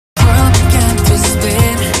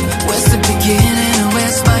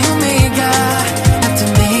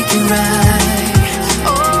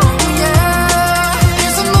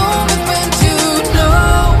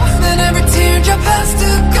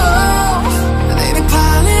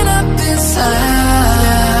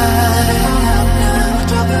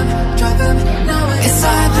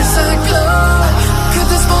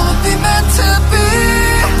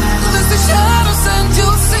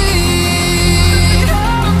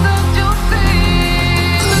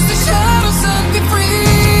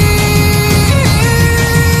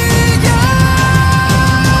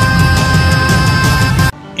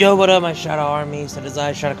Yo, what up, my Shadow Army? So this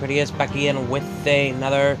is Shadow Critias back again with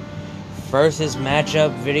another versus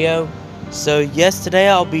matchup video. So yes, today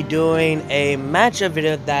I'll be doing a matchup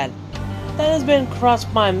video that has been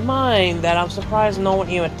crossed my mind that I'm surprised no one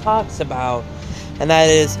even talks about, and that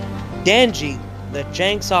is Denji, the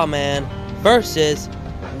Chainsaw Man, versus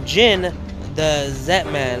Jin, the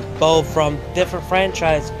Zetman, both from different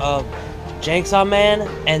franchise of Chainsaw Man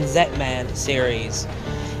and Zetman series.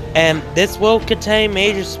 And this will contain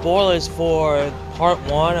major spoilers for part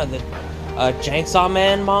 1 of the Chainsaw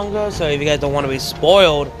Man manga, so if you guys don't want to be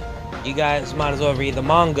spoiled, you guys might as well read the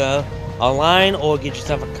manga online or get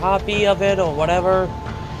yourself a copy of it or whatever.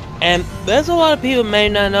 And there's a lot of people may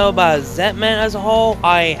not know about Zetman as a whole.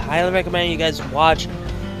 I highly recommend you guys watch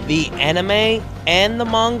the anime and the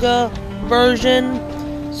manga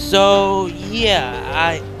version. So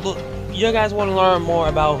yeah, look, you guys want to learn more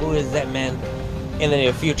about who is Zetman in the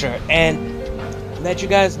near future, and let you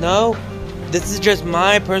guys know, this is just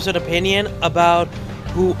my personal opinion about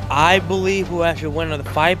who I believe who actually win in the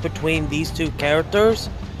fight between these two characters.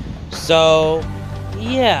 So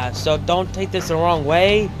yeah, so don't take this the wrong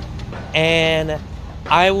way, and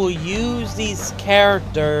I will use these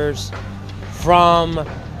characters from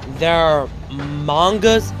their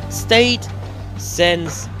manga's state,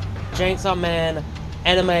 since Chainsaw Man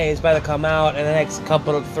anime is about to come out in the next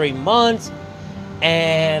couple of 3 months,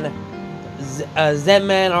 and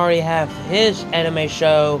Zetman already have his anime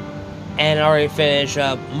show and already finished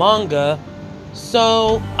manga,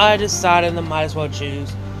 so I decided I might as well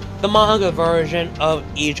choose the manga version of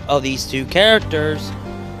each of these two characters.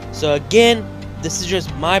 So again, this is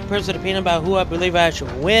just my personal opinion about who I believe I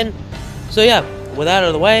should win. So yeah, with that out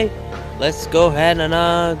of the way, let's go ahead and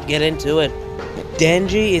get into it.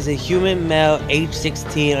 Denji is a human male age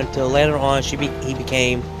 16 until later on he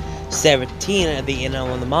became 17 at the end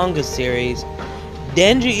of the manga series.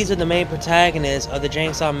 Denji is the main protagonist of the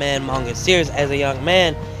Chainsaw Man manga series. As a young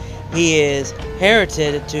man, he is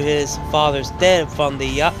inherited to his father's death from the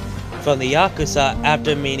Yakuza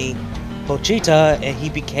after meeting Pochita, and he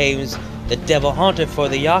becomes the devil hunter for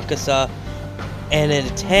the Yakuza and an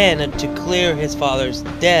attempt to clear his father's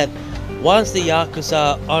death. Once the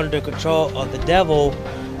Yakuza, under control of the devil,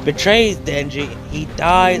 betrays Denji, he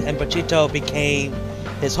dies, and Pochita became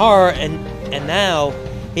his heart, and now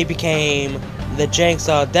he became the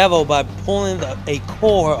Chainsaw Devil by pulling a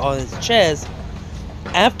cord on his chest.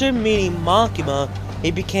 After meeting Makima,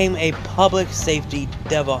 he became a public safety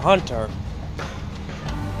devil hunter.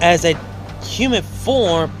 As a human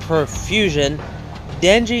form per fusion,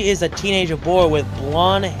 Denji is a teenager boy with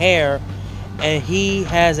blonde hair, and he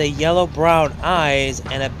has a yellow-brown eyes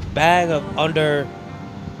and a bag of under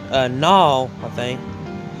gnaw, I think,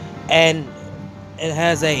 and it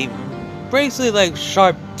has a basically like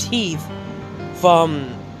sharp teeth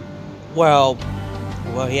from, well,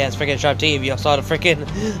 he has freaking sharp teeth. You saw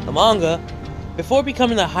the manga. Before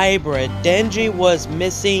becoming a hybrid, Denji was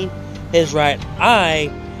missing his right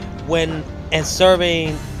eye when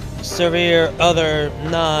serving severe other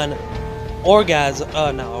organs,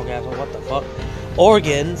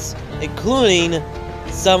 including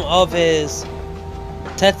some of his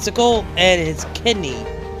testicle and his kidney.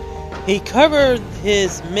 He covered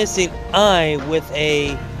his missing eye with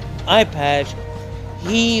a eye patch.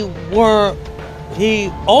 He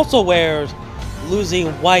also wears losing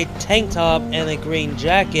white tank top and a green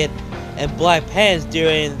jacket and black pants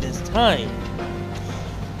during this time.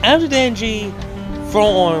 After Denji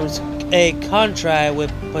forms a contract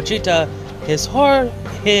with Pochita, his heart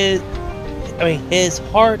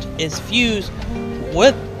is fused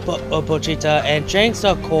with Pochita, and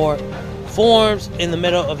Chainsaw core forms in the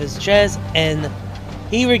middle of his chest, and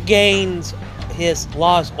he regains his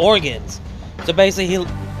lost organs. So basically, he'll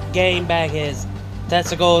gain back his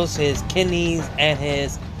testicles, his kidneys, and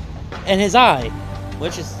his eye,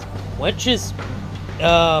 which is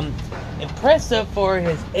impressive for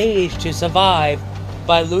his age to survive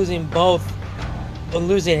by losing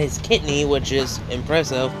his kidney, which is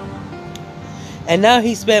impressive. And now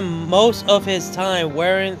he spent most of his time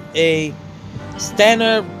wearing a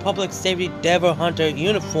standard public safety devil hunter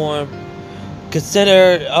uniform,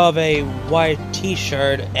 considered of a white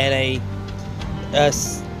t-shirt and a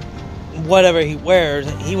whatever he wears.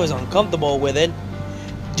 He was uncomfortable with it.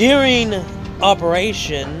 During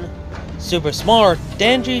Operation Super Smart,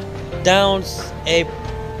 Denji downs a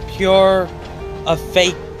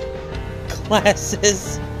fake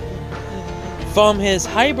glasses from his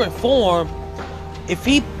hybrid form. If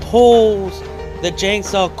he pulls the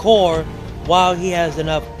chainsaw cord while he has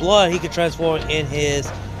enough blood, he could transform his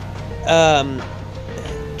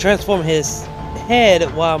head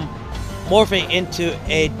while morphing into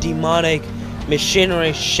a demonic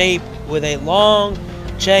machinery shape with a long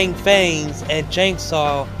chain fangs and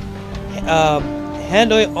chainsaw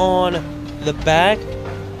handle on the back.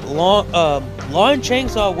 Long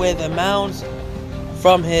chainsaw with mounts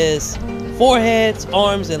from his forehead,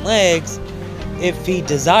 arms, and legs if he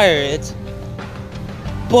desired it.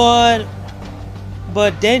 But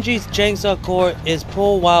Denji's chainsaw cord is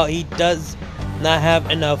pulled while he does not have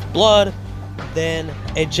enough blood. Then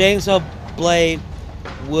a chainsaw blade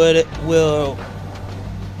will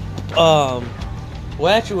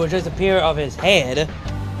actually just appear of his head.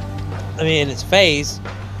 I mean, his face.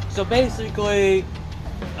 So basically,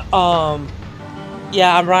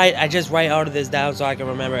 yeah, I'm right. I just write all of this down so I can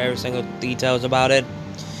remember every single details about it.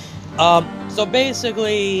 So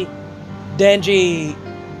basically, Denji,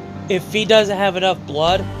 if he doesn't have enough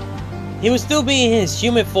blood, he would still be in his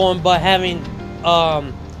human form, but having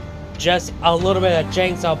just a little bit of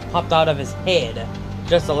chainsaw popped out of his head,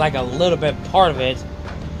 just like a little bit part of it.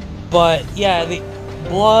 But yeah, the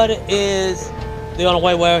blood is the only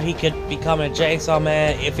way where he could become a chainsaw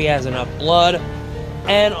man if he has enough blood.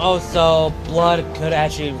 And also, blood could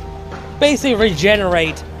actually basically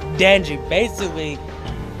regenerate Denji. Basically,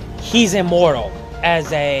 he's immortal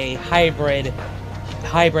as a hybrid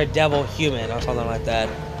devil human or something like that.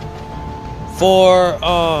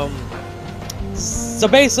 So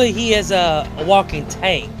basically, he is a walking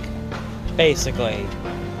tank, basically.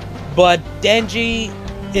 But Denji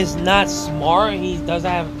is not smart. He doesn't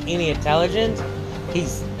have any intelligence.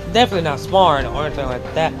 He's definitely not smart or anything like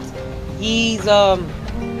that. He's,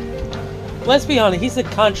 let's be honest, he's a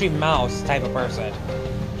country mouse type of person.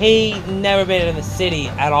 He never been in the city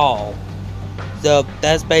at all. So,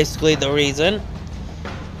 that's basically the reason.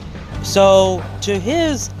 So, to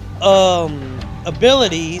his,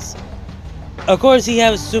 abilities, of course, he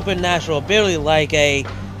has a supernatural ability like a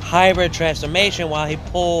hybrid transformation. While he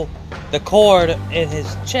pull the cord in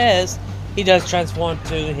his chest, he does transform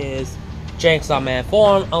to his Chainsaw Man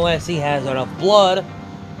form unless he has enough blood.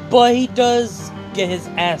 But he does get his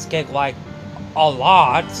ass kicked like a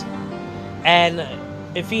lot. And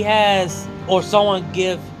if he has, or someone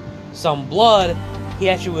give some blood, he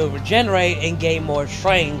actually will regenerate and gain more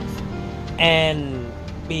strength and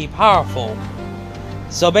be powerful.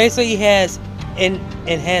 So basically he has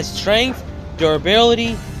enhanced strength,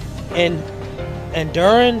 durability, and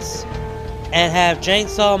endurance, and have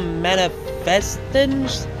chainsaw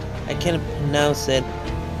manifestance. I can't pronounce it.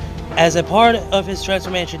 As a part of his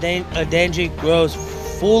transformation, Denji grows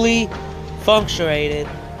fully functionated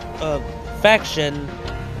faction,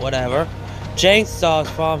 whatever, chainsaws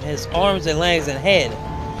from his arms and legs and head.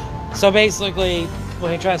 So basically,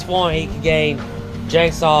 when he transforms, he can gain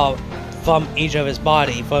chainsaw from each of his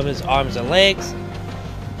body, from his arms and legs.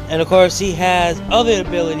 And of course, he has other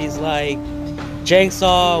abilities like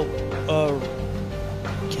chainsaw,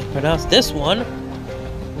 can't pronounce this one,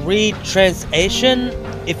 retranslation.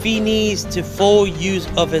 If he needs to full use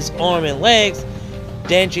of his arm and legs,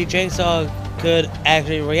 Denji Chainsaw could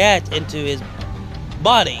actually react into his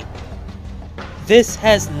body. This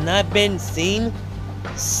has not been seen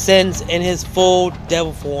since in his full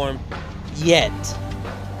devil form yet.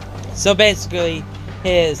 So basically,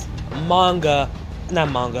 his mega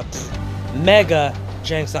Chainsaw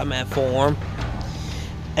Man form.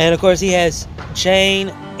 And of course, he has chain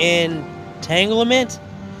entanglement.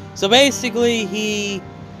 So basically, he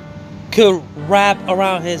could wrap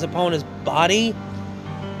around his opponent's body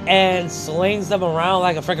and slings them around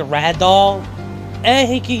like a freaking rag doll. And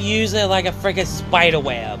he could use it like a freaking spider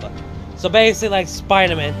web. So basically like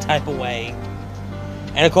Spider-Man type of way.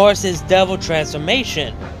 And of course his devil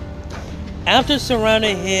transformation. After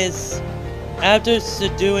subduing his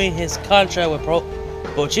contract with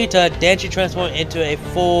Pochita, Denji transformed into a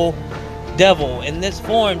full devil. In this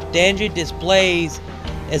form, Denji displays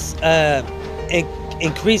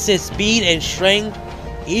increases speed and strength,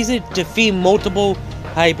 easy to defeat multiple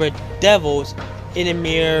hybrid devils in a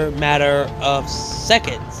mere matter of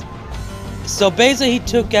seconds. So basically, he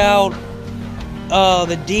took out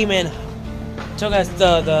the demon, took us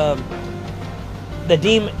the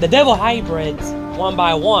devil hybrids one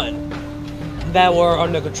by one that were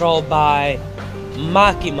under control by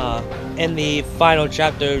Makima in the final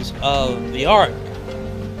chapters of the arc.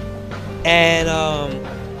 And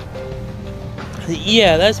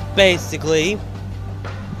yeah, that's basically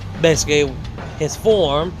his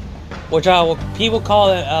form, which people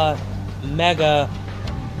call it Mega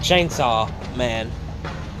Chainsaw Man.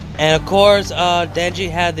 And of course, Denji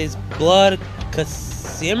had this blood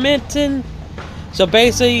consumption, so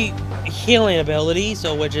basically healing ability,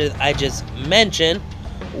 so which is I just mentioned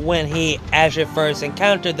when he actually first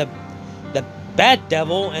encountered the that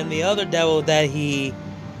devil, and the other devil that he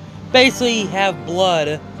basically have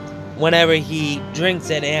blood whenever he drinks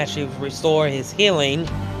it and actually restore his healing,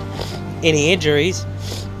 any injuries.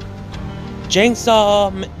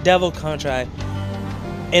 Jigsaw devil contract.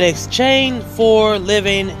 In exchange for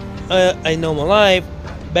living a normal life,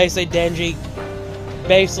 basically Denji,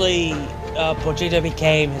 Pochita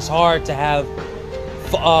became his heart to have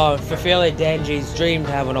fulfilling Denji's dream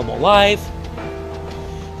to have a normal life.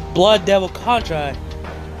 Blood devil contract.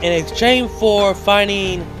 In exchange for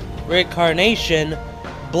finding reincarnation,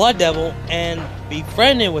 Blood Devil, and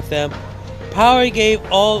befriending with them, Power gave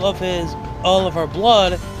all of her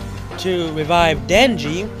blood to revive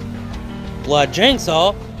Denji, Blood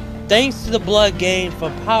Jigsaw. Thanks to the blood gained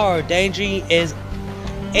from Power, Denji is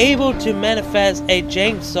able to manifest a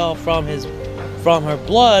Jigsaw from her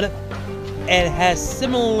blood, and has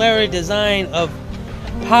similar design of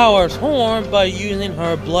Power's horn, but using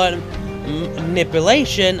her blood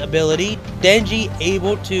manipulation ability, Denji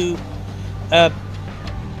able to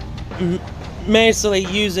basically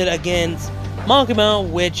use it against Makima,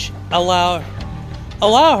 which allow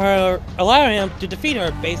him to defeat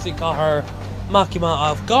her, basically call her Makima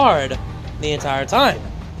off guard the entire time.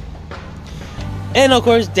 And of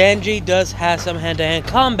course, Denji does have some hand-to-hand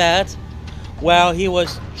combat while he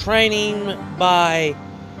was training by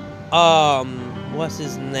what's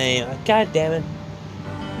his name? God damn it.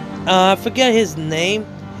 I forget his name.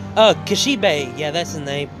 Kishibe. Yeah, that's his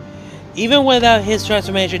name. Even without his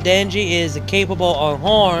transformation, Denji is a capable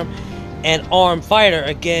unharmed and armed fighter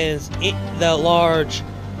against the large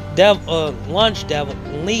devil,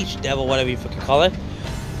 leech devil, whatever you fucking call it.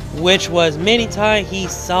 Which was many times he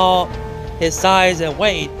saw his size and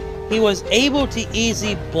weight. He was able to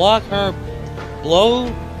easily block her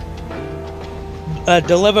blow,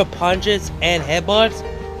 deliver punches and headbutts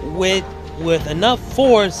with enough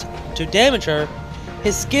force to damage her.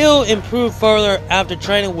 His skill improved further after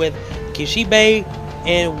training with Kishibe,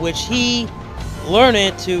 in which he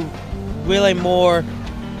learned to really more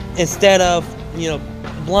instead of,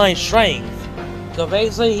 blind strength. So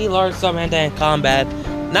basically he learned some hand-to-hand combat,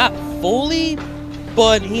 not fully,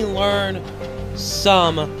 but he learned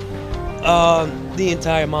some the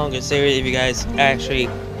entire manga series if you guys actually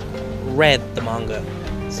read the manga.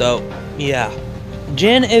 So yeah,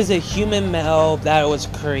 Jin is a human male that was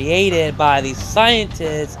created by the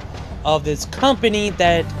scientists of this company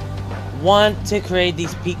that want to create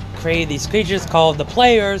these creatures called the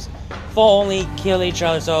players, for only kill each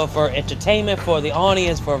other, so for entertainment, for the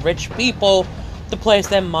audience, for rich people to place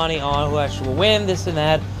their money on who actually will win, this and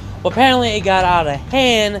that. But apparently it got out of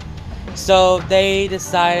hand, so they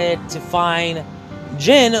decided to find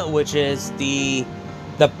Jin, which is the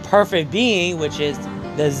perfect being, which is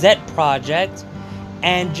the Z Project.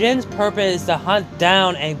 And Jin's purpose is to hunt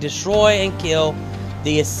down and destroy and kill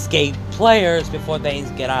the escaped players before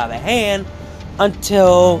things get out of the hand,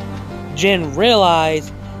 until Jin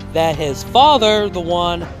realized that his father, the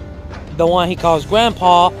one he calls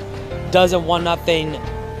Grandpa, doesn't want nothing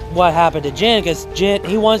what happened to Jin, because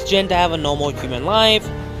he wants Jin to have a normal human life,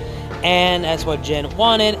 and that's what Jin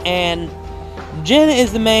wanted. And Jin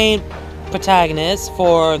is the main protagonist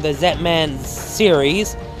for the Zetman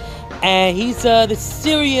series, and he's the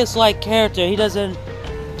serious-like character. He doesn't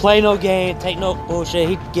play no game, take no bullshit.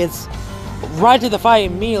 He gets right to the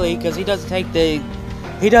fight immediately, because he doesn't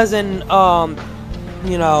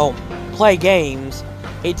play games.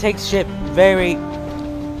 He takes shit very,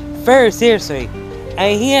 very seriously.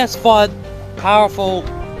 And he has fought powerful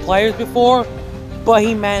players before, but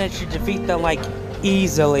he managed to defeat them like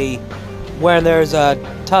easily when there's a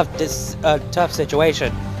tough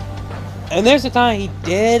situation. And there's a time he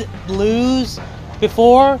did lose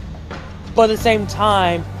before, but at the same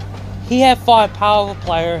time, he had fought a powerful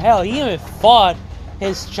player. Hell, he even fought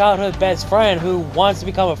his childhood best friend who wants to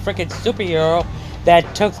become a freaking superhero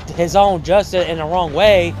that took his own justice in the wrong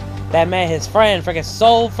way, that made his friend freaking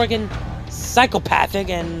so freaking psychopathic.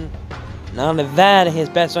 And none of that, his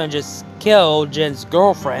best friend just killed Jin's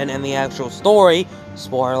girlfriend in the actual story.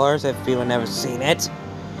 Spoilers if you've never seen it.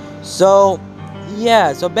 So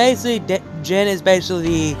yeah, so basically Jin is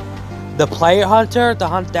basically the player hunter to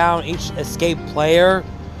hunt down each escaped player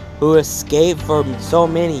who escaped for so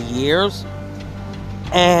many years.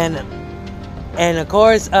 And of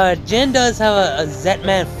course, Jin does have a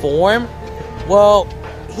Zetman form. Well,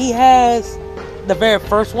 he has the very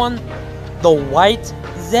first one, the white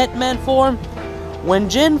Zetman form. When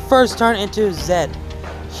Jin first turned into Zet,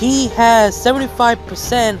 he has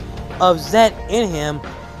 75% of Zet in him,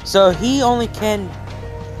 so he only can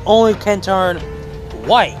turn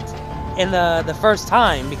white in the first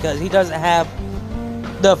time, because he doesn't have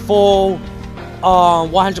the full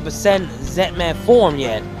 100% Zetman form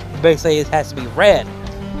yet. Basically, it has to be red.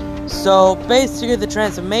 So basically, the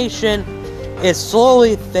transformation is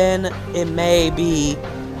slowly thin. It may be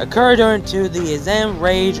occur during the exam,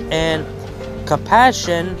 rage, and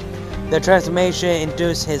compassion. The transformation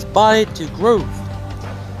induces his body to groove.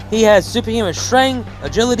 He has superhuman strength,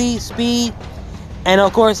 agility, speed, and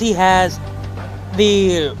of course he has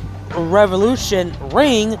the revolution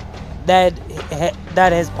ring that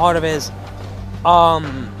is part of his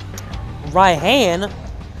right hand,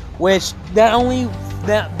 which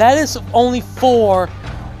that is only for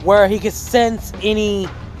where he can sense any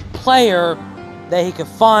player that he can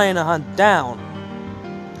find and hunt down.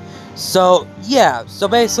 So yeah, so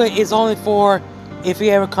basically it's only for if he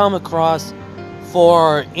ever come across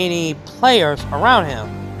for any players around him.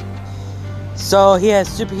 So he has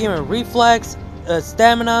superhuman reflex,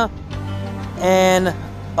 stamina, and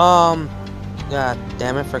god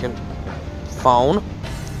damn it, freaking phone.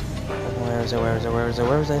 Where is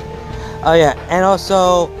it? Oh yeah, and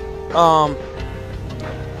also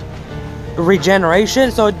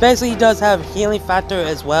regeneration. So it basically does have healing factor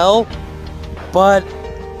as well, but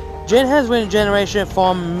Jin has regeneration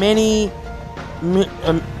from many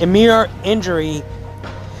mere injury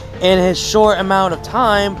in his short amount of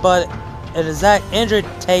time, but an exact injury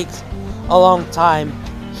takes a long time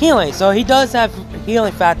healing. So he does have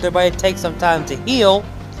healing factor, but it takes some time to heal.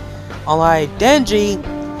 Unlike Denji,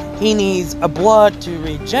 he needs a blood to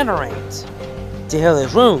regenerate to heal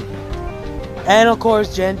his wound. And of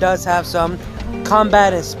course, Jin does have some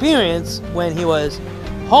combat experience when he was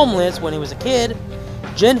homeless when he was a kid.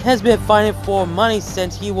 Jin has been fighting for money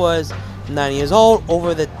since he was 9 years old.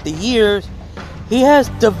 Over the years, he has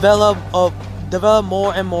developed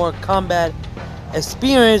more and more combat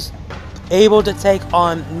experience, able to take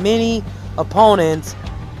on many opponents.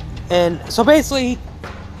 And so basically,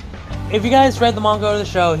 if you guys read the manga or the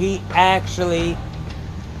show, he actually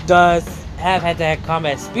does have had to have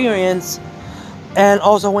combat experience. And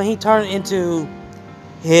also when he turned into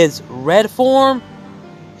his red form,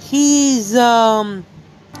 he's in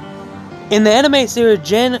the anime series,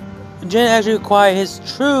 Jin actually acquired his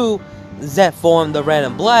true Z form, the red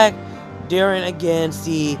and black, during against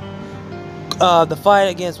the fight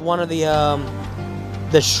against one of the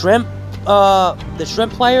shrimp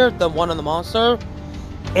player, the one on the monster,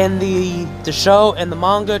 in the show in the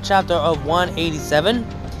manga chapter of 187.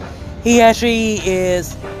 He actually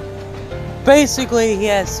is basically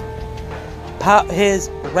his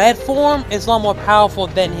red form is a lot more powerful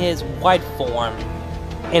than his white form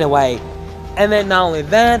in a way. And then not only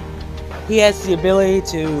that, he has the ability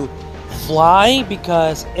to fly,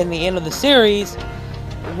 because in the end of the series,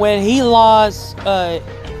 when he lost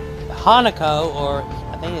Hanako, or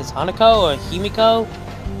I think it's Hanako or Himiko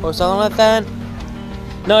or something like that.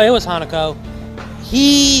 No, it was Hanako.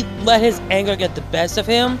 He let his anger get the best of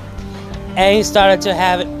him, and he started to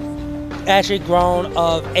have it actually grown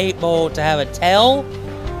of able to have a tail,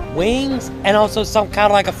 wings, and also some kind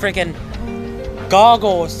of like a freaking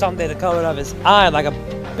goggle or something to cover up his eye, like a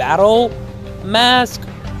battle mask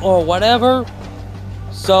or whatever.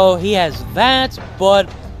 So he has that, but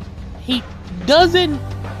he doesn't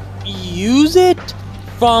use it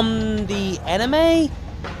from the anime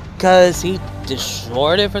because he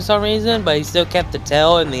destroyed it for some reason, but he still kept the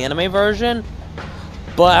tail in the anime version.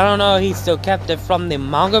 But I don't know, he still kept it from the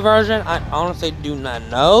manga version. I honestly do not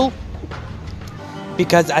know,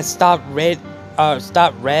 because I stopped read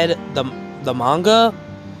the manga,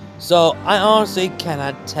 so I honestly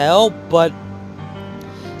cannot tell. But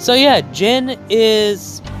so yeah, Jin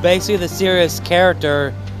is basically the serious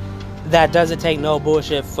character that doesn't take no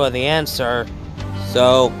bullshit for the answer.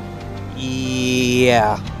 So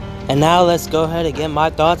yeah, and now let's go ahead and get my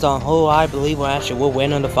thoughts on who I believe will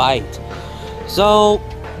win in the fight. So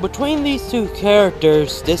between these two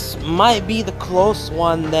characters, this might be the close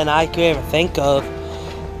one that I could ever think of,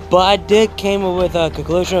 but I did came up with a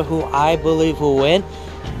conclusion of who I believe will win.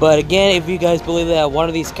 But again, if you guys believe that one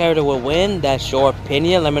of these characters will win, that's your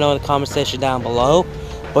opinion. Let me know in the comment section down below.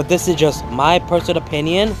 But this is just my personal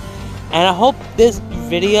opinion, and I hope this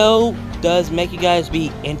video does make you guys be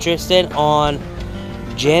interested on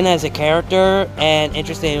Jin as a character, and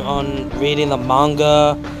interested on reading the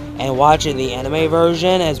manga and watching the anime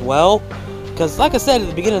version as well. Because like I said at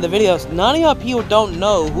the beginning of the videos, none of y'all people don't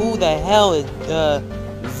know who the hell is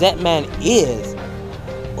Zetman is.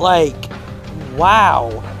 Like,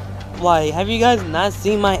 wow. Like, have you guys not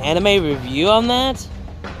seen my anime review on that?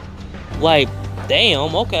 Like,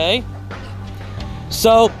 damn, okay.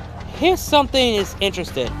 So, here's something that's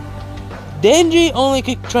interesting. Denji only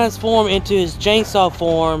could transform into his chainsaw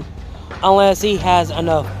form unless he has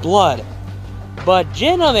enough blood. But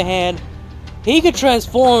Jin, on the other hand, he could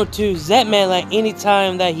transform to Zetman like any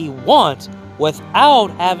time that he wants without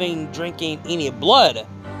drinking any blood.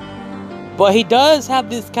 But he does have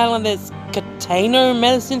this kind of this container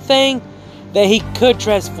medicine thing that he could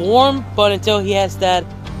transform, but until he has that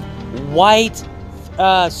white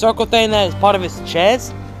circle thing that is part of his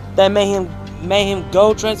chest that made him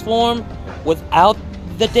go transform without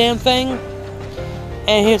the damn thing.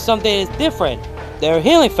 And here's something that's different. There are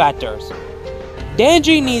healing factors.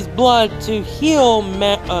 Denji needs blood to heal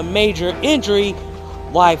a major injury.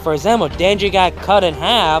 Like, for example, Denji got cut in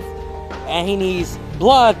half, and he needs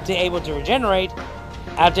blood to be able to regenerate.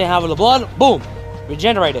 After having the blood, boom,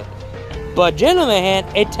 regenerated. But Jin, on the other hand,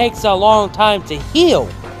 it takes a long time to heal.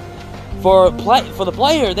 For the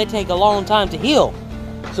player, they take a long time to heal.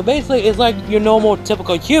 So basically, it's like your normal,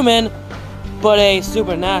 typical human, but a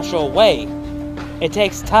supernatural way. It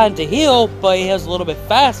takes time to heal, but it heals a little bit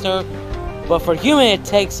faster. But for human, it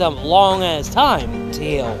takes a long ass time to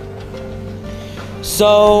heal.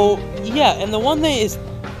 So yeah, and the one thing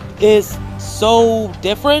is so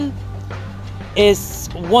different is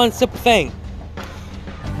one simple thing.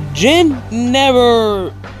 Jin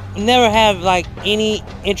never have like any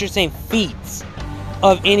interesting feats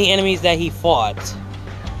of any enemies that he fought.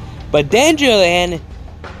 But Denji, on the other hand,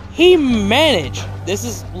 he managed. This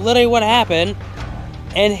is literally what happened.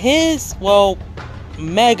 And his, well,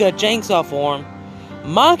 Mega Jigsaw form,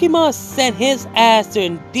 Makima sent his ass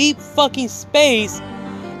to deep fucking space,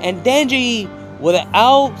 and Denji,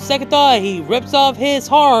 without second thought, he rips off his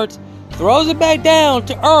heart, throws it back down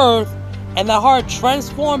to Earth, and the heart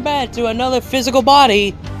transformed back to another physical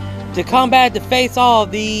body to combat to face off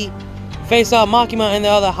Makima and the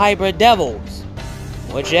other hybrid devils.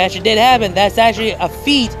 Which actually did happen. That's actually a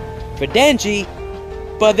feat for Denji,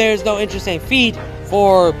 but there's no interesting feat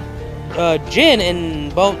for Jin in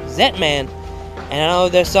both Zetman. And I know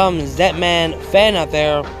there's some Zetman fan out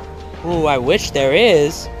there who I wish there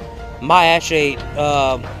is might actually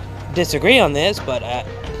disagree on this, but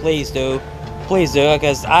please do,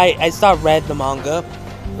 because I stopped read the manga,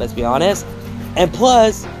 let's be honest. And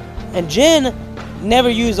plus, Jin never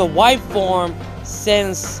used a white form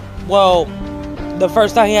since, well, the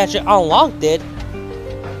first time he actually unlocked it,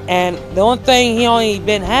 and the only thing he only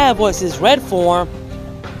had was his red form.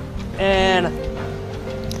 And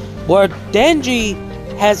where Denji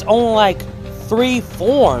has only like 3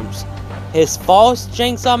 forms: his false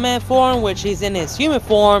Chainsaw Man form, which he's in his human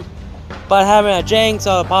form, but having a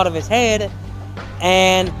chainsaw part of his head,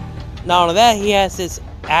 and not only that, he has his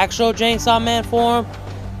actual Chainsaw Man form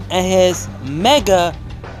and his Mega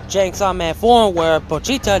Chainsaw Man form, where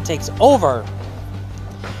Pochita takes over.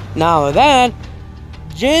 Not only that,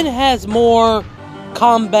 Jin has more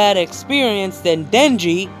combat experience than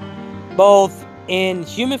Denji, both in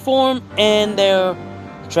human form and their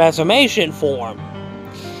transformation form.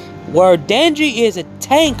 Where Denji is a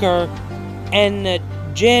tanker and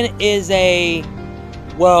Jin is a,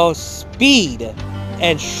 well, speed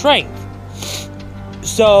and strength.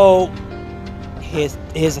 So here's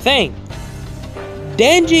the thing.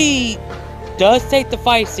 Denji does take the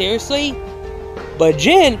fight seriously, but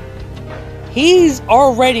Jin, he's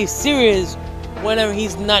already serious whenever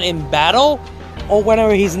he's not in battle, or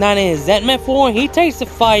whenever he's not in his Zetman form. He takes the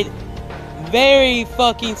fight very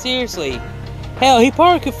fucking seriously. Hell, he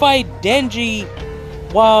probably could fight Denji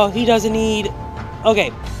while he doesn't need...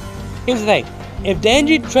 Okay, here's the thing. If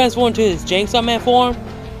Denji transforms to his Chainsaw Man form,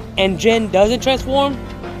 and Jin doesn't transform,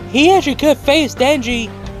 he actually could face Denji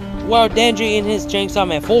while Denji in his Chainsaw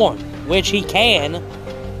Man form, which he can.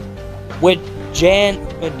 Which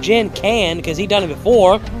Jin can, because he done it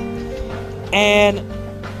before. And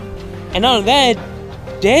not only that,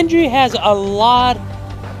 Denji has a lot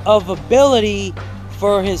of ability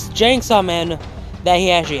for his Chainsaw Man that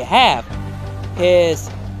he actually have. His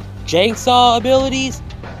Chainsaw abilities,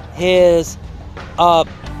 his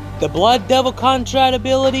the Blood Devil Contract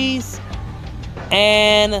abilities,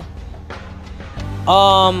 and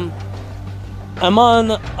among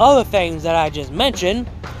other things that I just mentioned.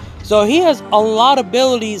 So he has a lot of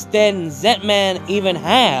abilities than Zetman even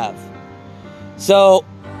have. So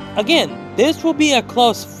again, this will be a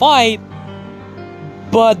close fight,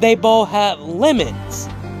 but they both have limits.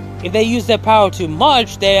 If they use their power too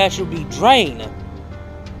much, they actually be drained.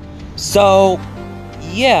 So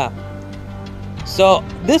yeah. So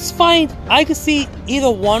this fight, I could see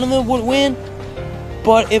either one of them would win,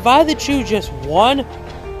 but if I had to choose just one,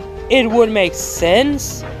 it would make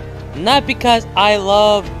sense. Not because I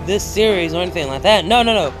love this series or anything like that.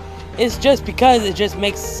 No. It's just because it just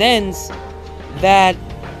makes sense that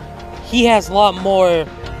he has a lot more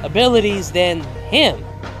abilities than him.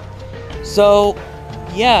 So,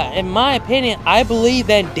 yeah, in my opinion, I believe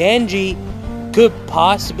that Denji could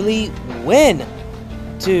possibly win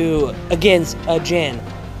against Jin.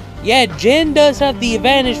 Yeah, Jin does have the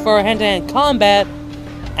advantage for hand-to-hand combat,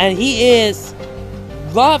 and he is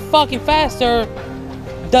a lot fucking faster,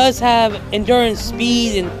 does have endurance,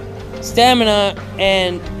 speed, and stamina,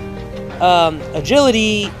 and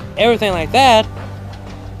agility, everything like that,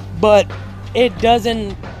 but it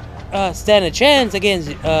doesn't stand a chance against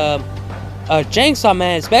Chainsaw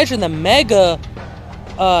Man, especially the Mega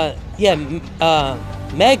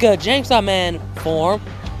Chainsaw Man form,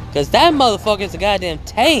 because that motherfucker is a goddamn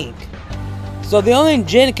tank. So the only thing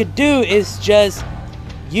Jin could do is just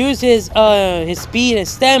use his speed and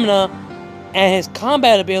stamina and his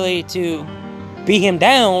combat ability to beat him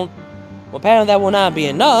down. Well, apparently that will not be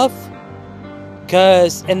enough,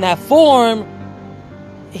 because in that form,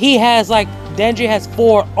 he has, like, Denji has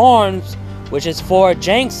 4 arms, which is 4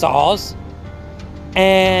 chainsaws,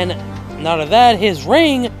 and not of that, his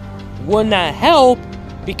ring would not help,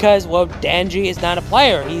 because, well, Denji is not a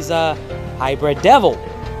player, he's a hybrid devil.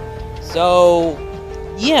 So,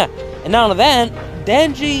 yeah, and not of that,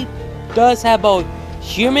 Denji does have both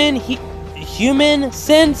human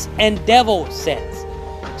sense and devil sense.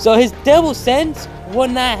 So his devil sense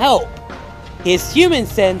would not help. His human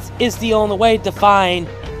sense is the only way to find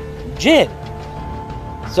Jin.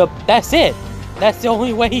 So that's it. That's the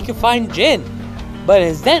only way he can find Jin. But in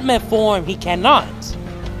his Zetman form, he cannot.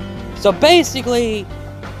 So basically,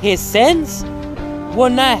 his sense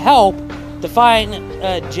would not help to find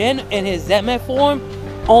Jin in his Zetman form,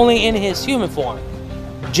 only in his human form.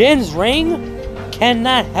 Jin's ring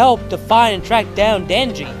cannot help to find and track down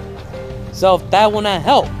Denji. So that will not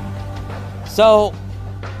help. So,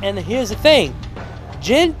 and here's the thing.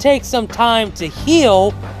 Jin takes some time to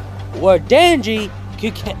heal, where Denji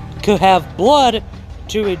could have blood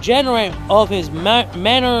to regenerate of his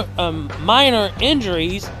minor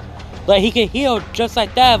injuries, but he can heal just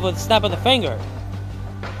like that with a snap of the finger.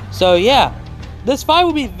 So yeah, this fight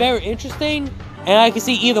will be very interesting, and I can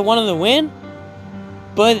see either one of them win.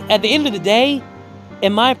 But at the end of the day,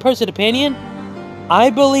 in my personal opinion, I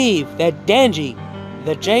believe that Denji,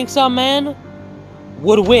 the Chainsaw Man,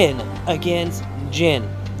 would win against Jin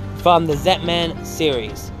from the Zetman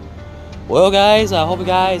series. Well, guys, I hope you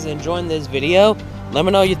guys enjoyed this video. Let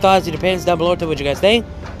me know your thoughts and opinions down below to what you guys think.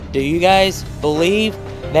 Do you guys believe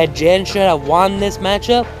that Jin should have won this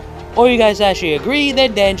matchup, or you guys actually agree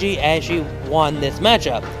that Denji actually won this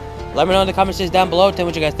matchup? Let me know in the comments down below. Tell me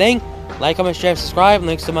what you guys think. Like, comment, share, subscribe.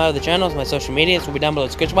 Links to my other channels, my social medias will be down below in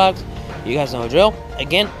the description box. You guys know the drill.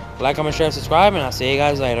 Again, like, comment, share, subscribe, and I'll see you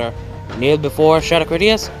guys later. Kneel before Shadow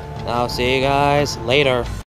Critias, and I'll see you guys later.